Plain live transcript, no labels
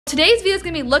Today's video is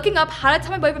gonna be looking up how to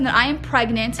tell my boyfriend that I am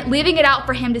pregnant, leaving it out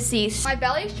for him to see. My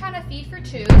belly is trying to feed for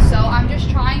 2, so I'm just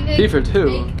trying to feed for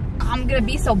 2? I'm gonna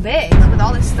be so big with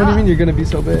all this stuff. What do you mean you're gonna be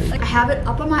so big? Like, I have it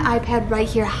up on my iPad right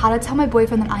here, how to tell my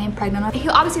boyfriend that I am pregnant.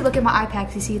 He'll obviously look at my iPad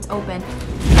because you see it's open.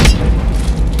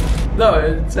 No,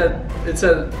 it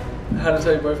said how to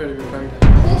tell your boyfriend if you're pregnant. The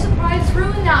whole surprise is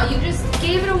ruined now. You just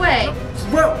gave it away.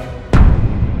 Whoa!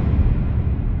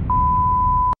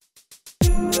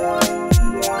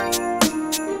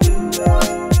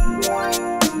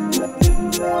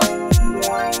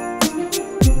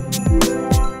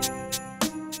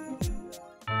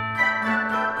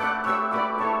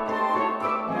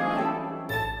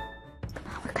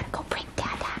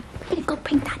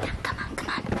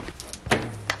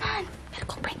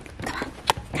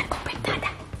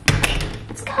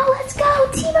 Let's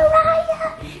go, Team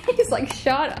Mariah. He's like,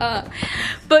 shut up.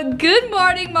 But good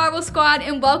morning, Marvel Squad,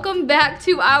 and welcome back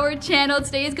to our channel.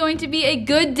 Today is going to be a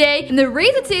good day, and the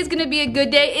reason today is going to be a good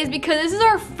day is because this is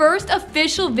our first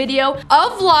official video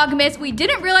of Vlogmas. We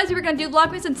didn't realize we were going to do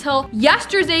Vlogmas until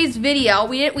yesterday's video.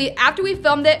 After we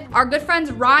filmed it, our good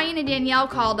friends Ryan and Danielle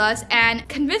called us and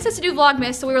convinced us to do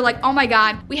Vlogmas, so we were like, oh my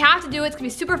god, we have to do it. It's going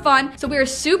to be super fun. So we are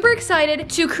super excited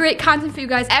to create content for you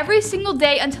guys every single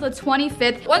day until the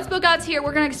 25th. Once Bill God's here,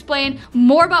 we're going to explain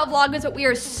more about Vlogmas, but we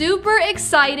are super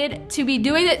excited to be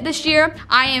doing it this year.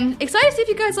 I am excited to see if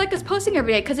you guys like us posting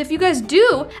every day, because if you guys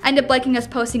do end up liking us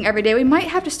posting every day, we might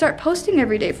have to start posting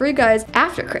every day for you guys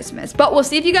after Christmas. But we'll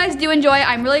see if you guys do enjoy.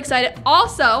 I'm really excited.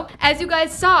 Also, as you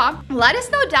guys saw, let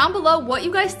us know down below what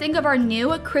you guys think of our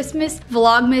new Christmas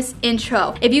Vlogmas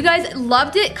intro. If you guys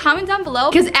loved it, comment down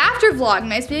below, because after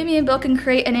Vlogmas, maybe me and Bill can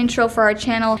create an intro for our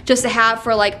channel just to have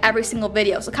for like every single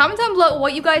video. So comment down below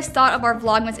what you guys thought of our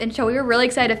Vlogmas intro. We were really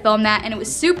excited to film that, and it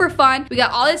was super fun. We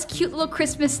got all this cute little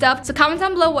Christmas stuff, so comment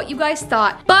down below what you guys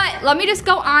thought. But let me just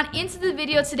go on into the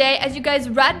video today. As you guys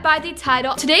read by the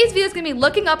title, today's video is gonna be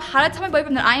looking up how to tell my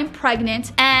boyfriend that I am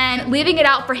pregnant and leaving it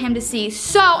out for him to see.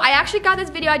 So I actually got this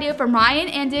video idea from Ryan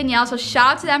and Danielle, so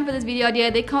shout out to them for this video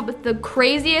idea. They come up with the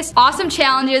craziest, awesome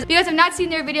challenges. If you guys have not seen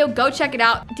their video, go check it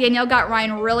out. Danielle got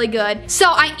Ryan really good. So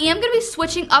I am gonna be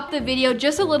switching up the video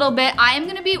just a little bit.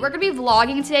 We're gonna be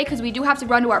vlogging today because we do have to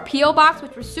run to our P.O. box,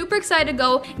 which we're super excited to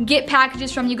go get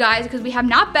packages from you guys because we have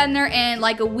not been there in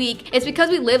like a week. It's because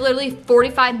we live literally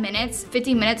 45 minutes,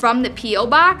 50 minutes from the P.O.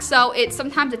 box, so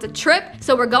sometimes it's a trip.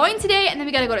 So we're going today, and then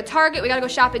we gotta go to Target, we gotta go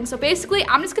shopping. So basically,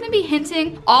 I'm just gonna be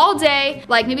hinting all day,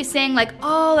 like maybe saying like,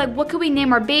 oh, like what could we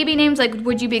name our baby names? Like,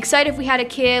 would you be excited if we had a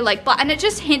kid? Like, and it's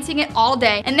just hinting it all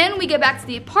day. And then when we get back to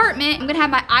the apartment, I'm gonna have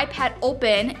my iPad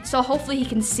open, so hopefully he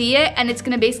can see it, and it's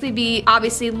gonna basically be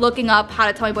obviously looking up how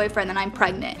to tell my boyfriend that I'm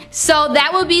pregnant. So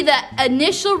that will be the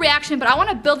initial reaction, but I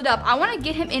wanna build it up. I wanna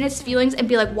get him in his feelings and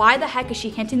be like, why the heck is she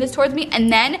hinting this towards me?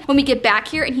 And then when we get back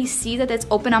here and he sees that it's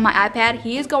open on my iPad,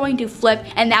 he is going to flip,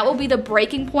 and that will be the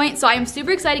breaking point. So I am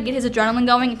super excited to get his adrenaline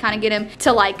going and kind of get him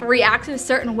to like react in a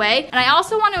certain way. And I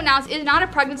also want to announce, it's not a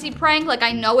pregnancy prank. Like,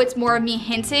 I know it's more of me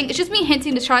hinting. It's just me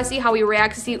hinting to try to see how he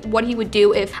reacts, to see what he would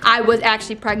do if I was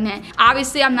actually pregnant.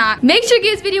 Obviously, I'm not. Make sure to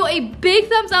give this video a big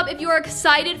thumbs up if you are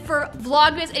excited for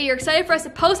Vlogmas and you're excited for us to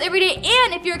post every day.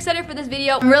 And if you're excited for this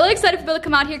video, I'm really excited for Bill to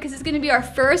come out here because it's going to be our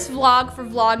first vlog for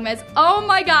Vlogmas. Oh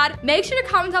my god. Make sure to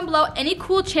comment down below any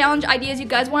cool challenge ideas you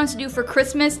guys want us to do for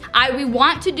Christmas. We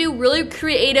want to do really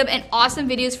creative and awesome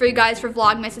videos for you guys for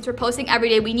Vlogmas. Since we're posting every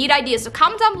day, we need ideas. So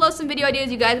comment down below some video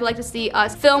ideas you guys would like to see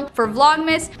us film for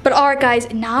Vlogmas. But alright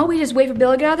guys, now we just wait for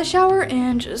Bill to get out of the shower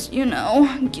and just, you know,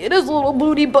 get his little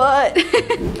booty butt.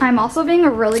 I'm also being a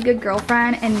really good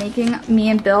girlfriend and making me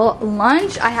and Bill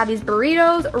lunch. I have these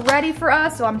burritos ready for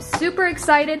us, so I'm super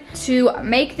excited to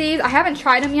make these. I haven't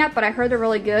tried them yet, but I heard they're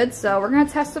really good, so we're gonna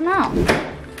test them out.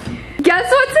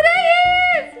 Guess what today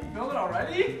is? Filming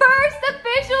already? First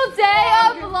official day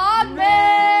of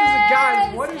Vlogmas!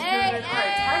 Guys, what is doing this?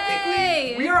 Alright,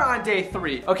 technically, we are on day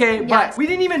 3, okay? But we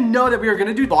didn't even know that we were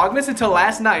gonna do Vlogmas until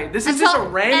last night. This is just a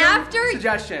random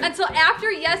suggestion. Until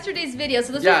after yesterday's video,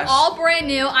 so this was all brand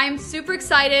new. I'm super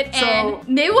excited, and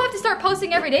maybe we'll have to start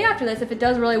posting every day after this if it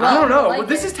does really well. I don't know. Well,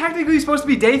 this is technically supposed to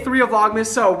be day 3 of Vlogmas,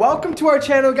 so welcome to our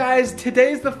channel, guys.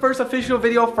 Today is the first official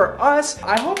video for us.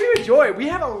 I hope you enjoy. We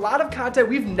have a lot of content.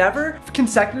 We've never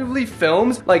consecutively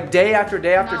filmed like day after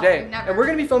day after day. And we're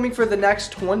gonna be filming for the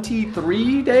next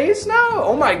 23 days now?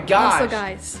 Oh my gosh. Also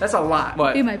guys, that's a lot.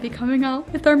 What? We might be coming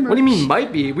out with our merch. What do you mean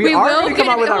might be? We are gonna come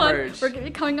out with our merch. We're gonna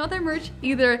be coming out with our merch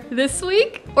either this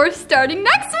week or starting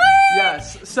next week.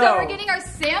 Yes. So we're getting our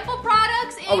sample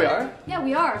products in. Oh, we are? Yeah,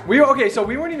 we are. Okay, so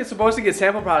we weren't even supposed to get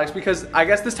sample products because I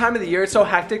guess this time of the year it's so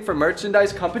hectic for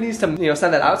merchandise companies to, you know,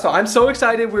 send that out. So I'm so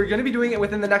excited. We're gonna be doing it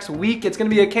within the next week. It's gonna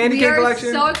be a candy cane collection.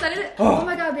 We are so excited. Oh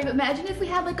my god, babe, imagine if we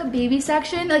had like a baby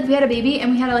section, like we had a baby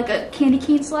and we had like a candy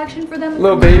cane selection for them.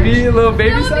 Little baby section. That would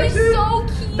be so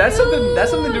cute. That's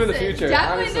something to do in the future.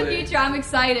 Definitely honestly. in the future. I'm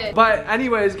excited. But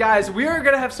anyways, guys, we are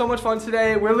gonna have so much fun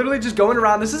today. We're literally just going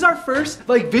around. This is our first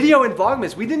like video in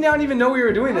Vlogmas. We did not even know we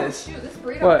were doing this. Shoot, this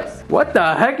burrito What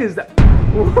the heck is that? The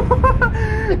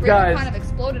burrito Guys. kind of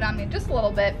exploded on me just a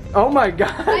little bit. Oh my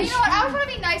gosh. You know what? I was trying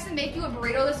to be nice and make you a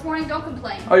burrito this morning. Don't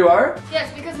complain. Oh, you are?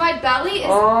 Yes, because my belly is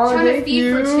trying to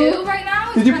feed for two right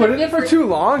now. Did you put it in for too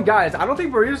long? Guys, I don't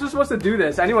think burritos are supposed to do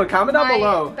this. Anyone, comment down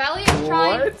below.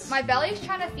 My belly is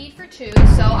trying to feed for two,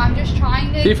 so I'm just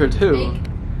trying to feed for two?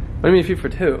 What do you mean feed for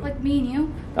two? Like me and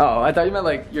you. Oh, I thought you meant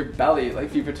like your belly,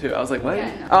 like feed for two. I was like, what?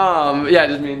 Yeah, no. Yeah,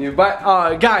 just me and you.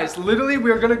 But guys, literally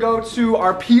we're gonna go to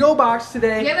our P.O. box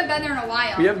today. We haven't been there in a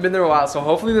while. We haven't been there in a while, so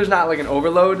hopefully there's not like an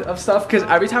overload of stuff, because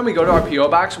every time we go to our P.O.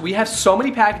 box, we have so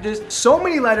many packages, so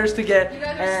many letters to get. You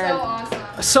guys are so awesome.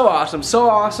 So awesome, so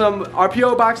awesome. Our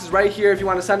P.O. box is right here if you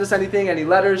want to send us anything, any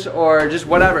letters, or just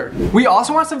whatever. We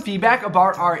also want some feedback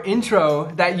about our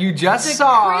intro that you just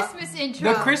saw. The Christmas intro.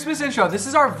 The Christmas intro. This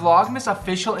is our Vlogmas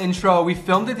official intro. We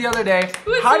filmed it the other day.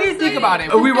 How do you think about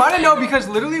it? We want to know because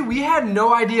literally we had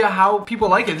no idea how people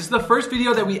like it. This is the first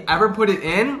video that we ever put it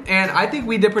in, and I think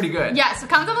we did pretty good. Yeah, so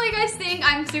comment down what you guys think.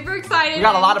 I'm super excited. We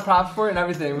got a lot of props for it and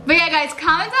everything. But yeah, guys,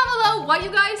 comment down below what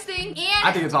you guys think. And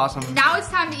I think it's awesome. Now it's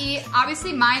time to eat.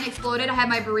 Obviously, mine exploded. I had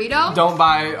my burrito. Don't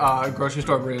buy grocery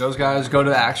store burritos, guys. Go to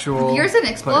the actual. Yours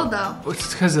didn't explode though.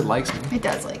 It's because it likes me. It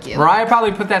does like you. Mariah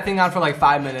probably put that thing on for like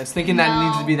 5 minutes, thinking that it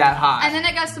needs to be that hot. And then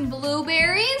I got some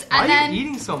blueberries. Why and are then you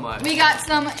eating so much? We got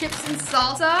some chips and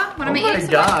salsa. What am I Oh my eating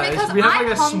so gosh, much? Because we have I'm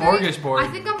like a hungry. smorgasbord. I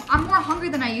think I'm more hungry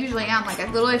than I usually am. Like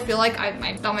I literally feel like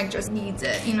my stomach just needs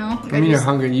it, you know? Like I mean, you're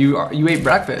hungry. You ate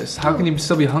breakfast. How can you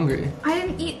still be hungry? I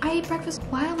didn't eat. I ate breakfast a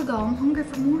while ago. I'm hungry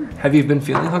for more. Have you been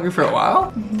feeling hungry for a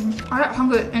while? I got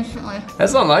hungry instantly.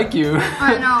 That's not like you.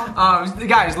 I know.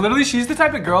 Guys, literally, she's the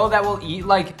type of girl that will eat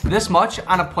like this much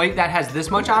on a plate that has this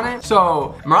much on it.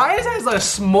 So Mariah has a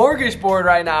smorgasbord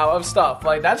right now of stuff.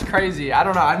 Like that's crazy. I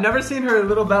don't know. I've never seen her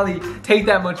little belly take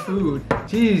that much food.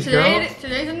 Jeez, girl.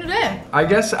 Today's a new day. I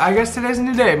guess today's a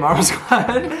new day, Marvel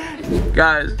Squad.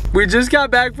 Guys, we just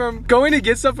got back from going to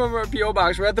get stuff from our P.O.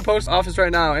 box. We're at the post office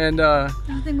right now, and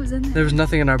nothing was in there. there was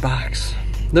nothing in our box.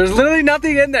 There's literally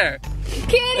nothing in there.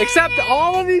 Kidding. Except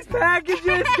all of these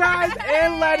packages, guys,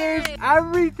 and letters.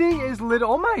 Everything is lit.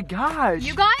 Oh my gosh.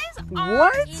 You guys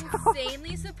are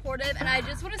insanely supportive, and I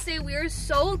just want to say we are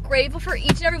so grateful for each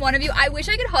and every one of you. I wish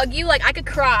I could hug you, like I could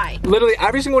cry. Literally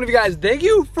every single one of you guys, thank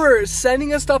you for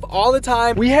sending us stuff all the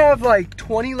time. We have like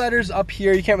 20 letters up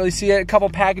here. You can't really see it. A couple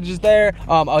packages there.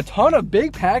 A ton of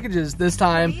big packages this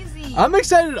time. Crazy. I'm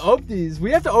excited to open these.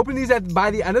 We have to open these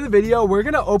by the end of the video. We're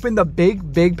gonna open the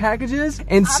big packages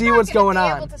and see what's going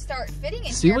on. Able to start fitting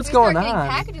in see here. what's If we going start on.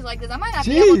 getting packages like this, I might not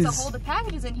be able to hold the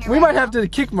packages in here. We might have to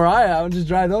kick Mariah out and just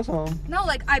drive those home. No,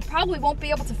 like I probably won't be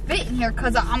able to fit in here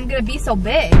because I'm gonna be so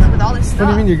big, like, with all this stuff. What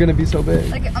do you mean you're gonna be so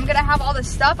big? Like I'm gonna have all this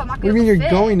stuff. I'm not gonna. What do you mean be able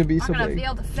to you're fit. going to be so I'm not gonna big? be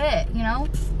able to fit. You know.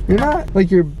 You're not like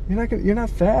you're not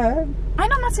fat. I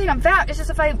know I'm not saying I'm fat. It's just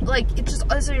if I like, it's just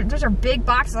those are big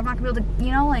boxes. I'm not gonna be able to,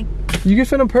 you know, like. You can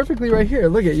fit them perfectly right here.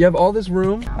 Look at you have all this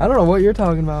room. I don't know what you're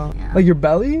talking about. Yeah. Like your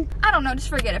belly? I don't know. Just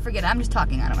forget it. Forget it. I'm just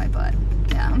talking out of my butt.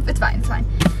 Yeah, it's fine. It's fine.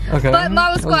 Okay. But Marvel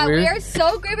That was Squad, weird. we are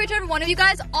so grateful to every one of you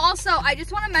guys. Also, I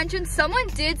just want to mention someone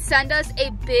did send us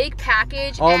a big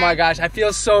package. Oh my gosh, I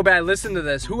feel so bad. Listen to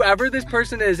this. Whoever this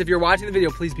person is, if you're watching the video,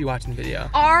 please be watching the video.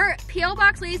 Our P.O.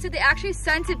 box lady said they actually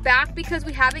sent it back because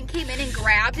we haven't came in and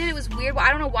grabbed it. It was weird. I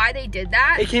don't know why they did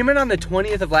that. It came in on the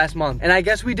 20th of last month, and I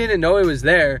guess we didn't know it was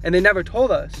there, and they never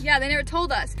told us. Yeah, they never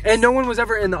told us. And no one was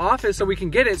ever in the office so we can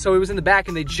get it, so it was in the back,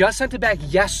 and they just sent it back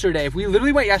yesterday. If we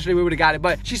literally went yesterday, we would have got it,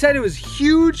 but she said it was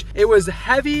huge, it was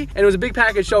heavy, and it was a big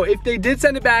package, so if they did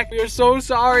send it back, we are so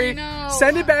sorry. I know.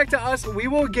 Send it back to us, we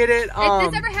will get it.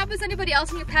 If this ever happens to anybody else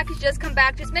and your package does come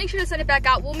back, just make sure to send it back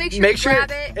out. We'll make sure to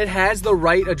grab it. It has the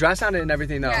right address on it and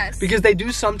everything though. Yes. Because they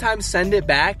do sometimes send it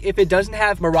back if it doesn't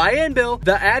have Mariah and Bill,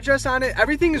 the address on it.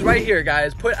 Everything is right here,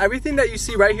 guys. Put everything that you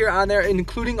see right here on there,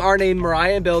 including our name,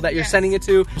 Mariah and Bill, that you're sending it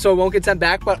to, so it won't get sent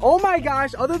back. But oh my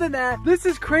gosh, other than that, this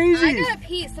is crazy. I gotta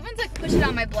pee. Someone's like pushing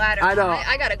on my bladder. I know.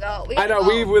 I gotta go. I know,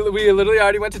 we literally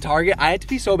already went to Target. I had to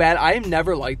pee so bad. I am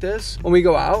never like this when we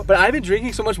go out, but I've been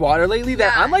drinking so much water lately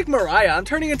that I'm like Mariah. I'm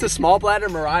turning into small bladder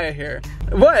Mariah here.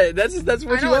 What? That's what you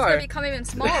are. I know, it's gonna become even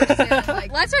smaller soon.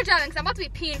 Like, let's start driving, because I'm about to be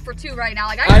peeing for 2 right now.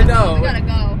 Like, I know. We gotta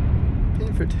go.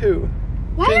 Peeing for 2?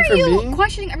 Why are you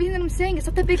questioning everything that I'm saying? It's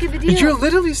not that big of a deal. You're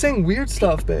literally saying weird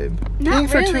stuff, babe. Not peeing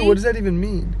for really. 2, what does that even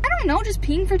mean? I don't know, just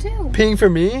peeing for 2. Peeing for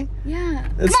me? Yeah.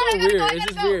 It's so weird. It's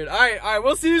just weird. Alright,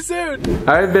 we'll see you soon.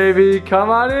 Alright, baby, come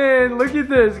on in. Look at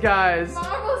this, guys.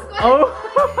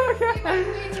 Oh my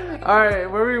god.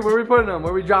 Alright, where we putting them?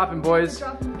 Where we dropping, boys?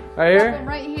 Right here?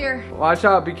 Right here. Watch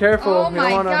out, be careful. Oh my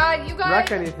god, you guys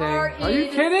wreck anything. Are you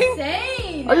kidding?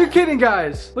 Insane. Are you kidding,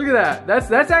 guys? Look at that.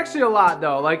 That's actually a lot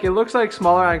though. Like, it looks like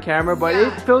smaller on camera, but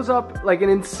it fills up like an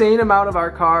insane amount of our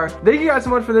car. Thank you guys so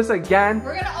much for this again.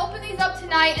 We're gonna open these up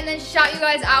tonight and then shout you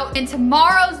guys out in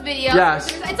tomorrow's video. Yes.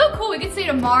 It's so cool. We can see you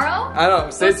tomorrow. I know.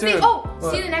 Stay tuned.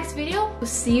 See you in the next video. We'll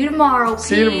see you tomorrow.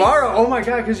 See you tomorrow. Oh my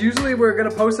god, because usually we're gonna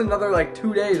post another like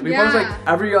 2 days. We post like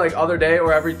every like other day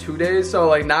or every 2 days. So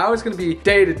like now it's gonna be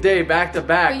day to day, back to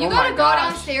back. But you gotta go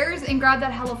downstairs and grab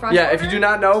that HelloFresh. Yeah, if you do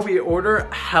not know, we order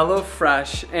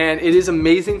HelloFresh and it is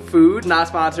amazing food. Not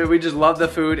sponsored. We just love the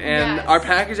food, and our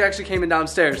package actually came in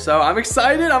downstairs. So I'm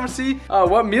excited. I'm gonna see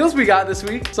what meals we got this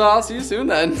week. So I'll see you soon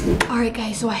then. All right,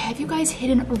 guys. So I have you guys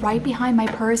hidden right behind my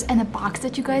purse and the box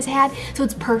that you guys had. So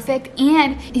it's perfect.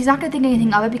 And he's not gonna think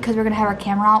anything of it because we're gonna have our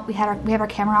camera out. We have our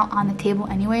camera out on the table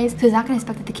anyways, so he's not gonna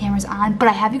expect that the camera's on. But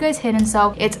I have you guys hidden,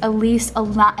 so it's at least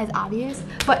not as obvious.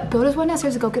 But Bill just went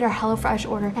downstairs to go get our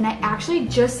HelloFresh order, and I actually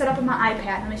just set up on my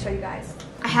iPad. Let me show you guys.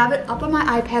 I have it up on my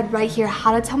iPad right here,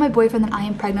 how to tell my boyfriend that I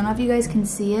am pregnant. I don't know if you guys can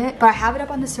see it, but I have it up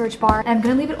on the search bar, and I'm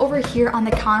gonna leave it over here on the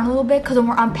counter a little bit because when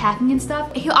we're unpacking and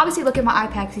stuff, he'll obviously look at my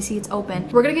iPad because you see it's open.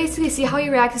 We're gonna basically see how he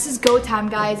reacts. This is go time,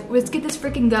 guys. Let's get this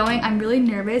freaking going. I'm really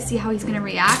nervous, see how he's gonna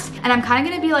react. And I'm kind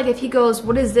of gonna be like, if he goes,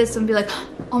 what is this? I'm gonna be like,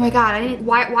 oh my god,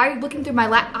 why are you looking through my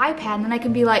iPad? And then I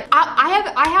can be like,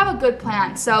 I have a good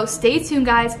plan. So stay tuned,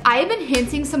 guys. I have been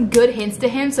hinting some good hints to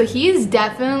him, so he is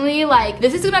definitely like,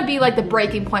 this is gonna be like the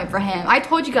breaking point for him. I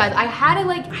told you guys, I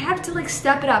had to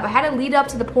step it up. I had to lead up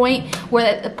to the point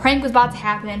where the prank was about to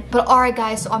happen. But all right,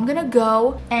 guys, so I'm gonna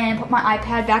go and put my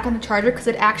iPad back on the charger because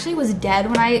it actually was dead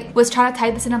when I was trying to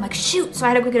type this in. I'm like, shoot, so I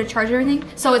had to go get a charger and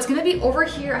everything. So it's gonna be over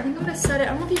here. I think I'm gonna set it,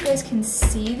 I don't know if you guys can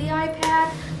see the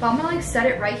iPad, but I'm gonna like set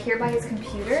it right here by his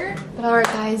computer. But all right,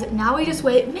 guys, now we just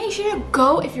wait. Make sure to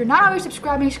go, if you're not already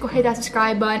subscribed, make sure to go hit that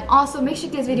subscribe button. Also, make sure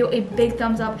to give this video a big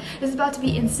thumbs up. This is about to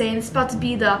be insane. This is about to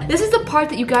be this is the part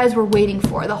that you guys were waiting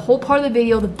for. The whole part of the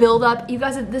video, the build up. You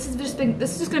guys, this is just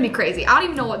gonna be crazy. I don't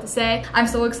even know what to say. I'm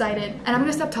so excited. And I'm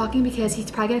gonna stop talking because he's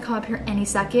probably gonna come up here any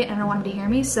second and I don't want him to hear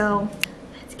me, so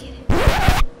let's get it.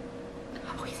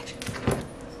 Oh, he's actually...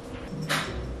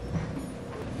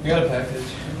 You got a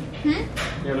package.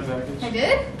 Hmm? You got a package. I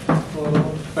did?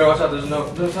 Wait, watch out, there's no.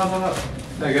 There you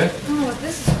go. I don't know what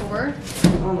this is for.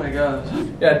 Oh my gosh.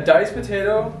 Yeah, diced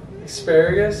potato,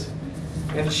 asparagus,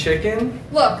 and chicken.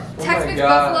 Look, Tex-Mex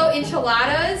buffalo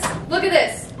enchiladas. Look at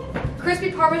this.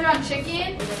 Crispy Parmesan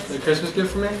chicken. Is it a Christmas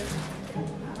gift for me? I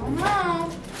don't know.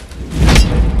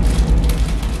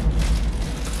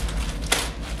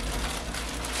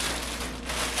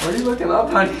 What are you looking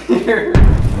up on here?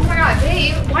 Oh my god,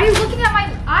 babe, why are you looking at my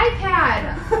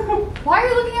iPad? Why are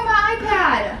you looking at my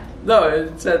iPad? No,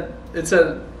 it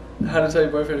said how to tell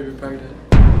your boyfriend if you're pregnant.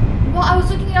 Well, I was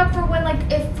looking it up for when, like,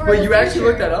 if for. Wait, you actually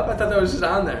looked that up? I thought that was just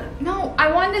on there. No,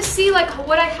 I wanted to see like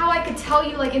how I could tell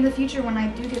you like in the future when I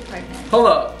do get pregnant. Hold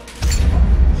up.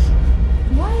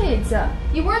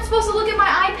 What? You weren't supposed to look at my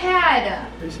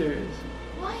iPad. Are you serious?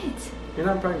 What? You're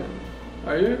not pregnant,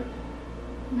 are you?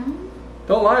 No.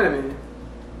 Don't lie to me.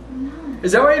 I'm not.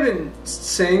 Is that why you've been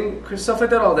saying stuff like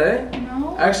that all day?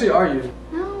 No. Actually, are you?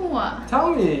 No.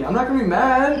 Tell me. I'm not gonna be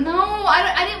mad. No,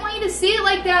 I didn't want you to see it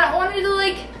like that. I wanted to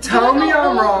like. Tell me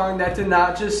I'm wrong. That did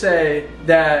not just say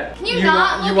that. Can you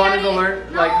not you look wanted at to it?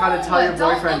 learn like how to tell your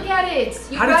boyfriend. Don't look at it.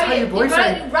 How to tell your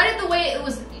boyfriend? You read it the way it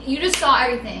was. You just saw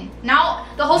everything. Now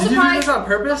the whole surprise. Did you do this on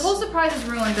purpose? The whole surprise is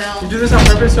ruined, Bill. You do this on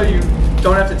purpose so you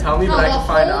don't have to tell me, but I can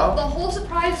find out. The whole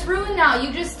surprise is ruined now.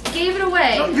 You just gave it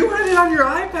away. No, you had it on your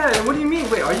iPad. What do you mean?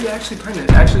 Wait, are you actually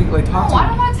pregnant? Actually, like, talk to me. I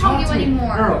don't want to tell you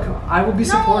anymore. No, come on. I will be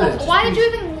supportive. No, why did you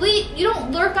even leak? You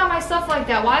don't lurk on my stuff like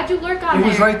that. Why did you lurk on it? It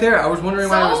was right there. I was wondering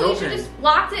why it was open. So you should just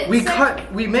locked it.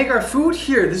 We make our food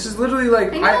here. This is literally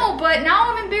like. I know, but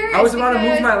now I'm embarrassed. I was about to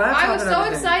move my laptop. I was so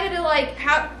excited to like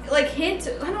hint.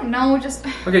 I don't know, just.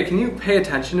 Okay, can you pay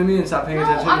attention to me and stop paying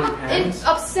attention to your pants? It's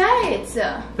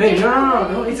upset. Babe, no.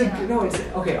 It's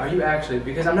okay. Are you actually?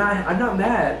 Because I'm not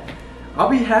mad. I'll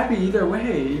be happy either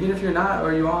way, even if you're not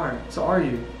or you are. So are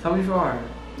you? Tell me if you are.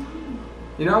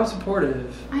 No. You know I'm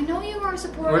supportive. I know you are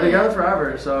supportive. We're together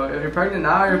forever, so if you're pregnant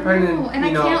now, you're pregnant, and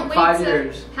you know, I can't wait 5 to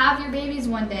years. have your babies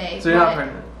one day. So you're not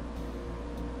pregnant?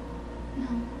 No.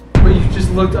 But you just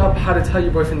looked up how to tell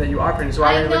your boyfriend that you are pregnant, so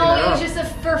why are you looking that up? I know, it was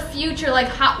just for future, like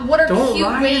what are Don't cute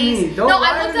lie ways? to me. Don't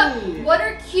lie I looked to me. up what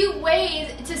are cute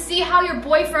ways to see how your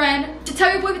boyfriend, to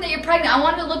tell your boyfriend that you're pregnant. I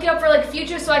wanted to look it up for like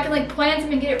future so I can like plan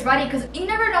something and get it ready, because you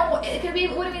never know, it could be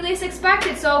wouldn't be least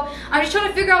expected. So I'm just trying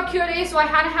to figure out how cute it is, so I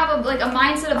had to have a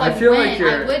mindset of like when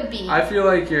I would be. I feel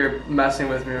like you're messing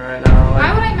with me right now. Like,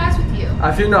 why would I mess with you?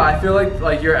 I feel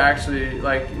like you're actually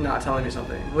like not telling me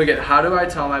something. Look at, how do I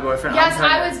tell my boyfriend? Yes,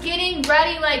 I was getting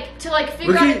ready like to like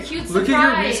figure out a cute surprise. Look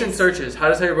at your recent searches. How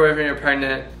to tell your boyfriend you're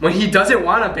pregnant when he doesn't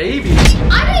want a baby.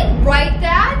 I didn't write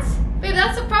that. Babe,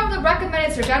 that's the problem with the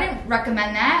recommended search. I didn't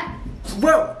recommend that.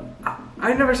 Well,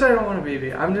 I never said I don't want a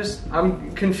baby.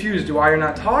 I'm confused why you're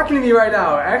not talking to me right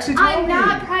now. Actually tell me. I'm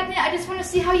not pregnant. I just want to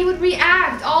see how you would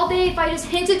react all day if I just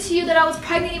hinted to you that I was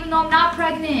pregnant even though I'm not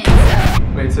pregnant.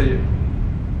 Wait, so you...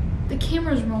 The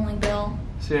camera's rolling, Bill.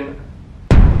 So you're...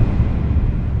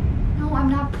 No, I'm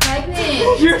not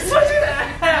pregnant. You're such an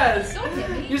ass. Don't hit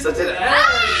me. You're such an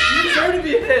ass. You deserve to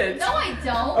be hit. No, I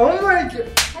don't. Oh my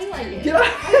god. How do you like it? Get out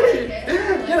of here.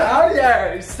 Get out of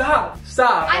here. Stop.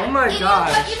 Oh my god. You know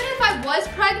what? Even if I was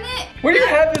pregnant, Where do you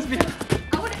have this?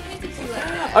 I wouldn't hint it to you like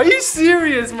that. Are you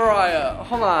serious, Mariah?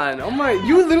 Hold on. Oh my,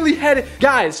 you literally had it.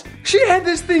 Guys, she had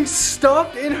this thing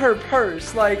stuffed in her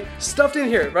purse. Like, stuffed in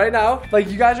here right now. Like,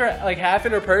 you guys are like half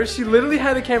in her purse. She literally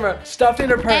had the camera stuffed in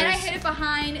her purse. And I hid it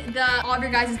behind all of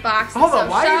your guys' boxes. Hold on,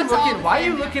 so why are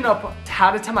you looking up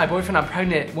how to tell my boyfriend I'm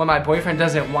pregnant when my boyfriend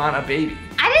doesn't want a baby?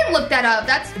 I didn't look that up.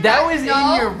 That was in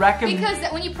your recommendation.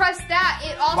 Because when you press that,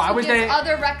 it also gives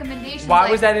other recommendations.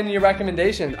 Why was that in your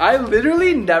recommendation? I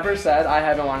literally never said I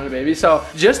haven't wanted a baby. So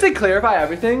just to clarify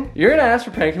everything, you're gonna ask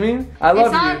for pranking me. I love you.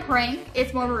 It's not a prank.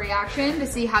 It's more of a reaction to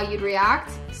see how you'd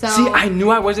react. So see, I knew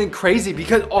I wasn't crazy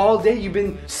because all day you've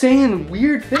been saying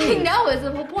weird things. I know, it's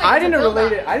the whole point. I didn't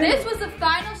relate it. This was the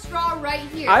final straw right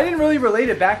here. I didn't really relate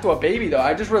it back to a baby though.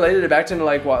 I just related it back to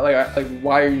like what, like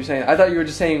why are you saying? I thought you were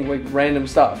just saying like random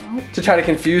stuff to try to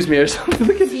confuse me or something.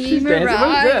 Look at she's dancing.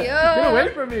 What is this? Get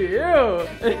away from me!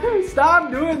 Ew!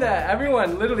 Stop doing that,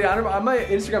 everyone. Literally on my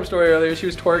Instagram story earlier, she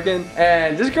was twerking,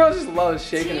 and this girl just loves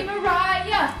shaking it.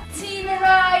 Mariah, Team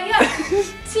Mariah,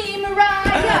 Team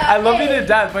Mariah. I love you to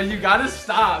death, but you gotta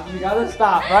stop. You gotta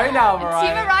stop right now, Mariah.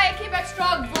 Team Mariah came back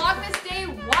strong. Vlogmas day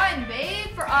 1, babe,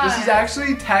 for us. This is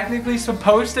actually technically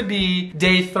supposed to be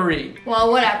day 3.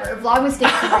 Well, whatever. Vlogmas day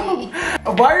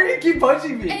 3. Why do you keep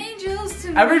punching me? Angels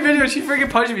to Every video she freaking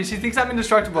punches me. She thinks I'm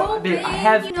indestructible. Oh, babe, I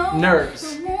have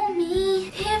nerves.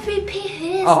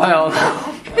 Oh, hell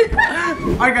no.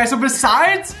 Alright guys, so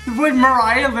besides what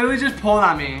Mariah literally just pulled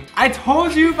on me, I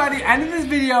told you by the end of this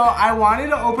video, I wanted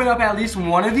to open up at least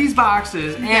one of these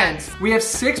boxes. Yes. And we have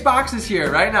 6 boxes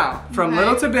here right now, from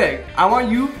little to big. I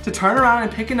want you to turn around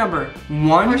and pick a number.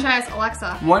 1. Or should I ask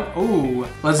Alexa? 1. Ooh,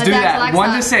 let's do that. Alexa.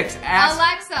 1 to 6. Ask.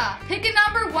 Alexa, pick a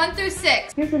number 1 through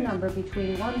 6. Here's a number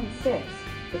between 1 and 6.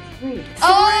 It's 3.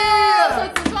 Oh, so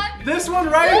it's this one? This one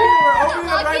right here. We're opening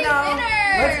it right now.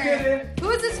 Winner. Let's get it. Who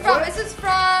is this from? This is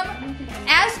from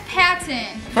As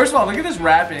Patton. First of all, look at this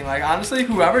wrapping. Like, honestly,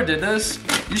 whoever did this,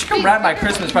 you should come wrap my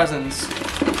Christmas presents.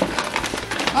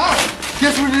 Oh.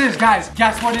 Guess what it is, guys?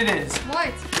 Guess what it is?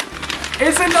 What?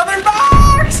 It's another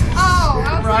box!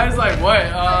 Oh, Ryan's like, what?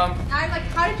 I'm like,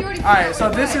 how did you already Alright, so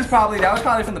this is probably, that was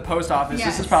probably from the post office. Yes.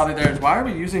 This is probably theirs. Why are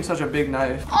we using such a big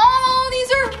knife? Oh,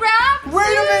 these are wrapped. Wait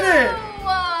a minute!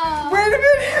 Wait a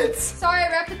minute! Sorry, I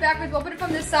wrapped it backwards. Open it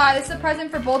from this side. This is a present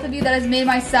for both of you that is made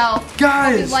myself.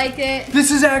 Guys, hope you like it.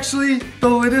 This is actually the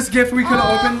littest gift we could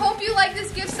have opened. Hope you like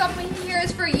this gift. Something here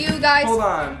is for you guys. Hold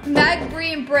on. Meg,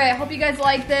 Bree, and Britt. Hope you guys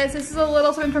like this. This is a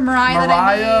little something for Mariah that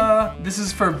I made. This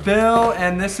is for Bill,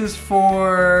 and this is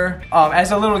for,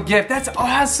 as a little gift. That's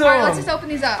awesome. All right, let's just open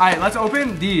these up. All right, let's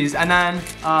open these, and then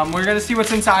we're gonna see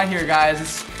what's inside here, guys.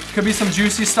 This could be some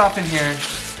juicy stuff in here.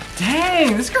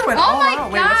 Dang, this girl went all out. Oh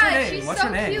my Wait, what's her god, name? she's What's so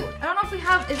her name? cute. I don't know if we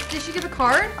have, did she give a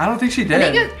card? I don't think she did.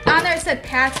 I think on there it said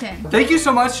Patton. Thank you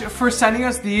so much for sending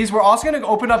us these. We're also gonna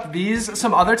open up these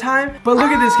some other time, but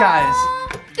look at this, guys.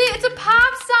 It's a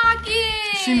pop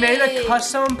socket. She made a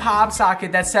custom pop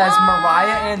socket that says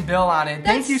Mariah and Bill on it.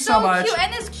 Thank you so much. Cute.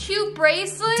 And this cute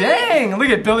bracelet. Dang, look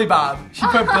at Billy Bob. She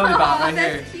put Billy Bob right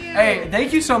here. Cute. Hey,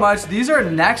 thank you so much. These are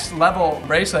next level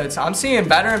bracelets. I'm seeing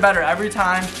better and better every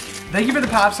time. Thank you for the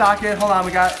pop socket. Hold on,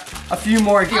 we got a few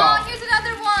more. Oh, here's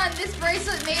another one. This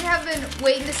bracelet may have been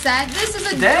waiting to send. This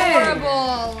is Dang.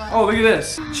 adorable. Oh, look at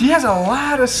this. She has a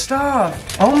lot of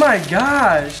stuff. Oh my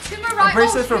gosh. To Mariah. A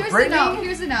bracelet for here's Brittany? the note.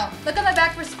 Here's the note. Look on the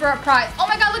back for prize. Oh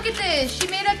my god, look at this. She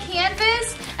made a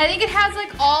canvas. I think it has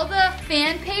like all the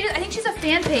fan pages. I think she's a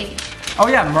fan page. Oh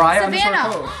yeah, Mariah.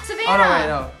 Savannah. Savannah. Oh no, wait,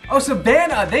 no. Oh,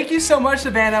 Savannah. Thank you so much,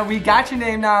 Savannah. We got your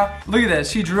name now. Look at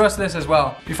this. She drew us this as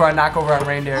well before I knock over our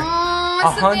reindeer.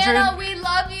 Oh, Savannah, we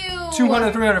love you.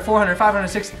 200, 300, 400, 500,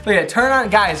 600. Look at it. Turn on,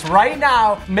 guys, right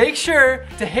now. Make sure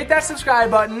to hit that subscribe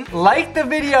button, like the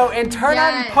video, and turn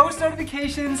on post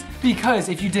notifications because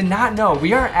if you did not know,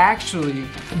 we are actually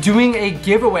doing a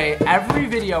giveaway every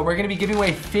video. We're going to be giving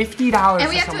away $50 and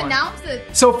we have to announce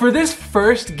it. So for this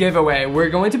first giveaway, we're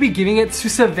going to be giving it to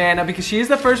Savannah because she is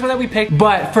the first one that we picked.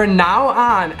 But for now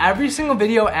on, every single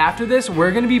video after this,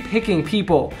 we're going to be picking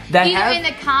people that either in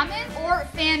the comment or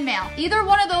fan mail. Either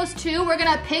one of those two, we're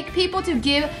going to pick people to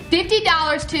give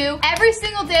 $50 to every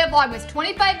single day of Vlogmas,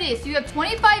 25 days. So you have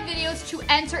 25 videos to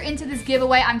enter into this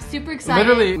giveaway. I'm super excited.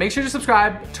 Literally, make sure to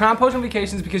subscribe, turn on post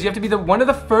notifications because you have to be one of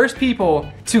the first people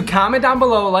to comment down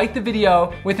below, like the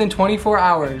video within 24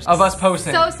 hours of us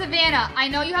posting. So Savannah, I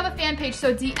know you have a fan page,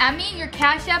 so DM me your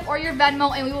Cash App or your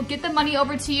Venmo and we will get the money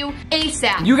over to you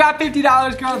ASAP. You got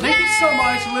 $50, girl. Thank you so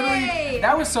much. Literally,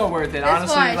 that was so worth it,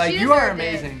 honestly. Like, you are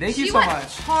amazing. Thank you so much. She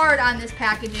went hard on this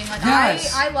packaging. Like,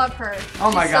 yes. I love her.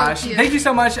 Oh my gosh. Thank you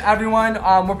so much, everyone.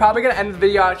 We're probably going to end the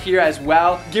video out here as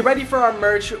well. Get ready for our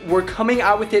merch. We're coming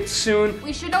out with it soon.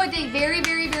 We should know a date very,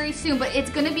 very, very soon, but it's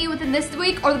going to be within this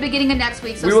week or the beginning of next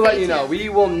week. So we will let you know. We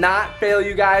will not fail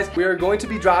you guys. We are going to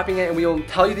be dropping it and we will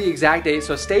tell you the exact date.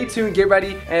 So stay tuned, get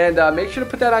ready, and make sure to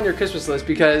put that on your Christmas list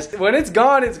because when it's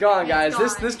gone, guys.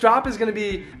 This drop is going to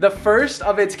be the first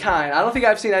of its kind. I don't think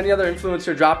I've seen any other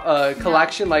influencer drop a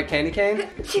collection like Candy Cane.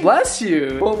 Bless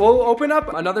you. We'll open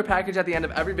up another package at the end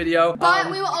of every video.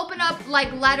 But we will open up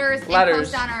like letters and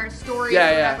post on our stories or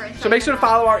whatever. So make sure to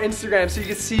follow our Instagram so you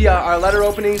can see our letter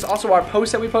openings. Also our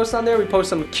posts that we post on there. We post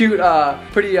some cute,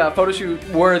 pretty photo shoot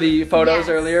worthy photos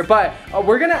earlier. But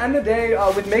we're going to end the day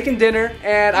with making dinner.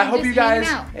 And I hope you guys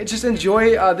just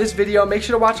enjoy this video. Make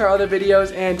sure to watch our other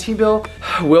videos. And Team Bill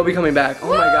will be coming back. Oh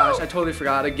my gosh, I totally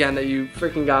forgot again that you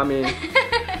freaking got me.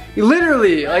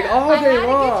 Literally, like all day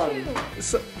long.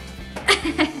 So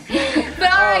but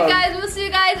alright guys, we'll see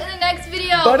you guys in the next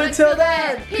video. But until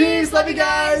then, peace, love you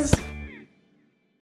guys.